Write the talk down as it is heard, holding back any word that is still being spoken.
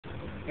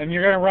and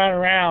you're gonna run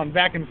around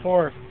back and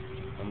forth,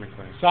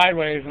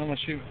 sideways, and I'm gonna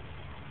shoot.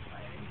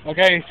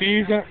 Okay,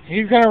 see,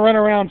 he's gonna run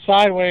around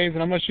sideways,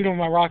 and I'm gonna shoot him with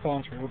my rocket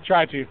launcher. We'll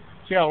try to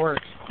see how it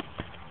works.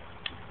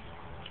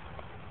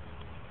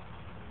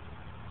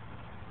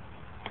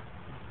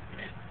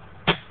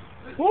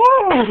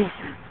 Woo!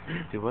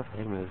 Dude, what's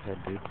aiming at his head,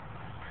 dude?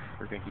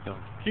 We're gonna keep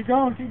going. Keep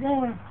going, keep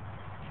going.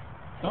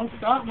 Don't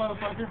stop,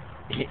 motherfucker.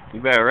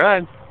 You better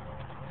run.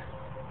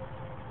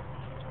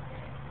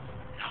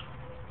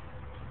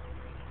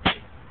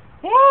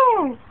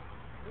 Woo!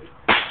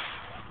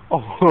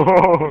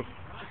 Oh.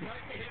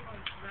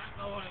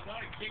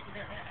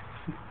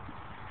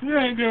 You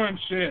ain't doing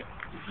shit.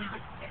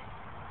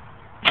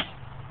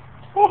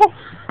 Oh.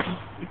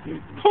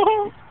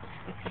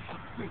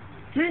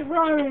 Keep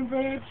running,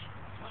 bitch.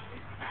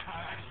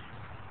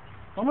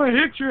 I'm gonna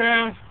hit your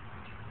ass.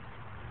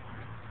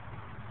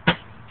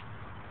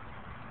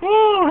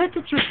 Woo! Hit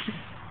the tree.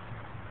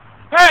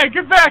 Hey,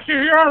 get back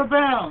here. You're out of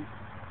bounds.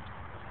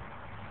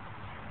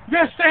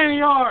 Just stay in the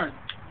yard.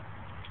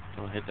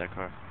 Don't hit that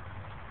car.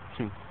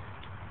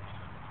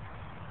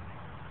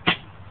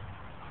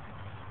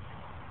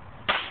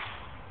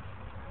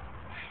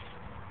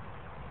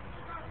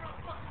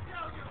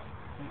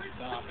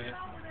 Stop it.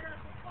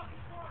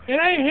 It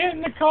ain't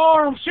hitting the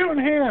car. I'm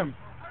shooting him.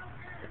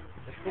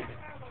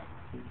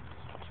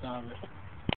 Stop it.